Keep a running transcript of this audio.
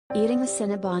Eating a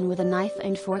Cinnabon with a knife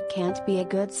and fork can't be a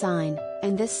good sign,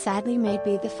 and this sadly may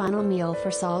be the final meal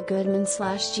for Saul Goodman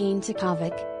 / Gene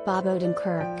Takavic, Bob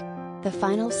Odenkirk. The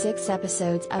final 6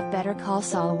 episodes of Better Call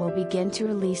Saul will begin to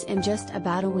release in just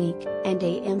about a week, and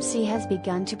AMC has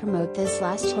begun to promote this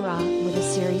last hurrah with a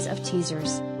series of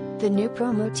teasers. The new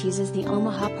promo teases the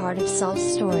Omaha part of Saul's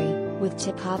story, with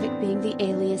Takavic being the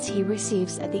alias he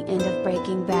receives at the end of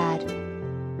Breaking Bad.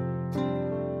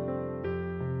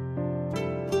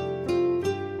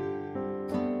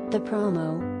 The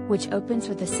promo, which opens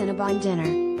with a Cinnabon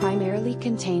dinner, primarily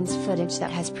contains footage that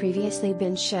has previously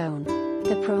been shown.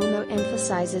 The promo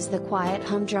emphasizes the quiet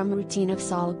humdrum routine of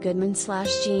Saul Goodman /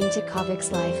 Gene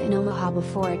Takavic's life in Omaha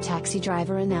before a taxi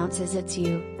driver announces it's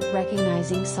you,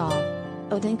 recognizing Saul.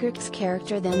 Odenkirk's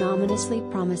character then ominously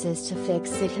promises to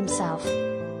fix it himself.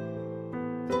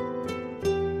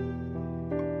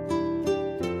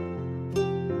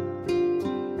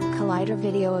 Collider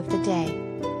video of the day.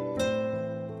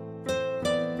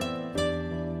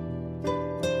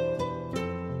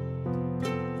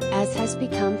 As has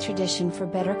become tradition for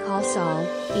Better Call Saul,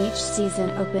 each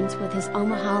season opens with his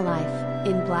Omaha life,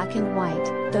 in black and white,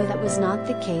 though that was not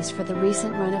the case for the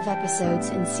recent run of episodes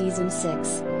in Season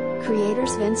 6.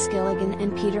 Creators Vince Gilligan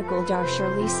and Peter Gould are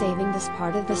surely saving this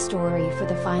part of the story for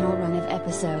the final run of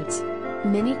episodes.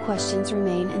 Many questions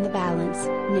remain in the balance,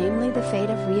 namely the fate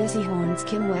of Rhea Seehorn's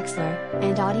Kim Wexler,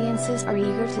 and audiences are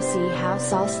eager to see how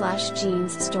Saul /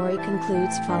 Gene's story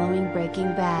concludes following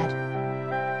Breaking Bad.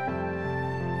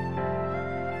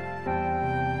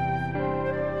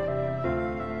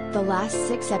 The last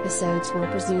 6 episodes will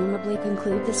presumably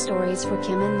conclude the stories for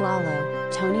Kim and Lalo,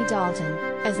 Tony Dalton,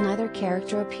 as neither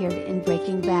character appeared in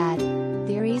Breaking Bad.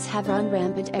 Theories have run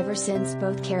rampant ever since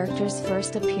both characters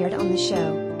first appeared on the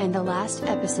show, and the last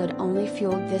episode only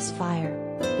fueled this fire.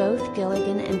 Both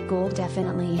Gilligan and Gould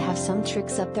definitely have some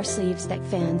tricks up their sleeves that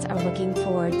fans are looking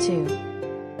forward to.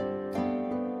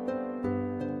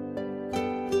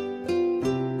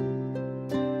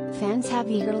 Fans have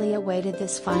eagerly awaited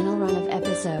this final run of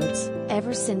episodes,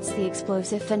 ever since the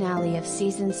explosive finale of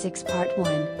Season 6 Part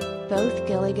 1. Both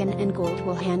Gilligan and Gould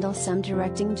will handle some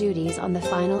directing duties on the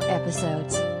final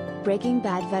episodes. Breaking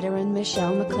Bad veteran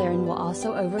Michelle MacLaren will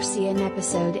also oversee an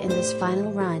episode in this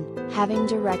final run, having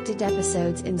directed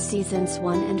episodes in Seasons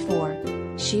 1 and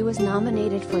 4. She was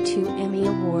nominated for 2 Emmy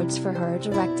Awards for her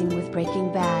directing with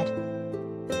Breaking Bad.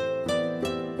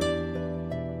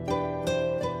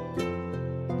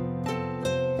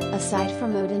 Aside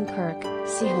from Odenkirk,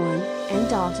 Seehorn, and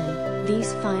Dalton,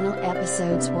 these final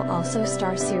episodes will also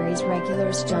star series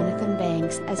regulars Jonathan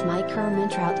Banks as Mike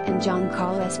Ehrmantraut and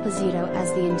Giancarlo Esposito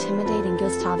as the intimidating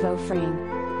Gustavo Fring.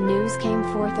 News came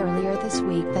forth earlier this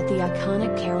week that the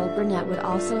iconic Carol Burnett would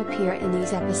also appear in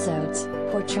these episodes,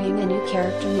 portraying a new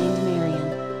character named Marion.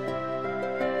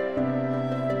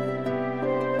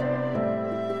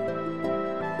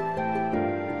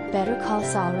 Better Call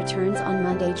Saul returns on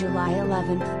Monday, July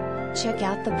 11th. Check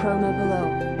out the promo below.